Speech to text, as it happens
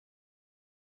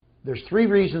There's 3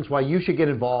 reasons why you should get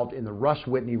involved in the Russ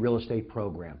Whitney real estate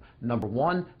program. Number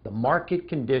 1, the market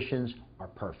conditions are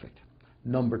perfect.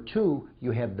 Number 2,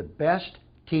 you have the best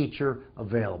teacher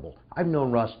available. I've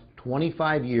known Russ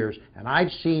 25 years, and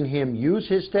I've seen him use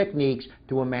his techniques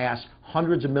to amass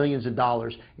hundreds of millions of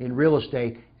dollars in real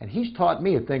estate, and he's taught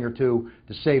me a thing or two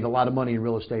to save a lot of money in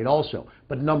real estate also.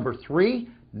 But number 3,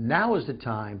 now is the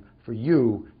time for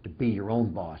you to be your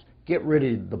own boss. Get rid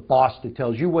of the boss that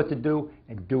tells you what to do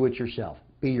and do it yourself.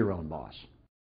 Be your own boss.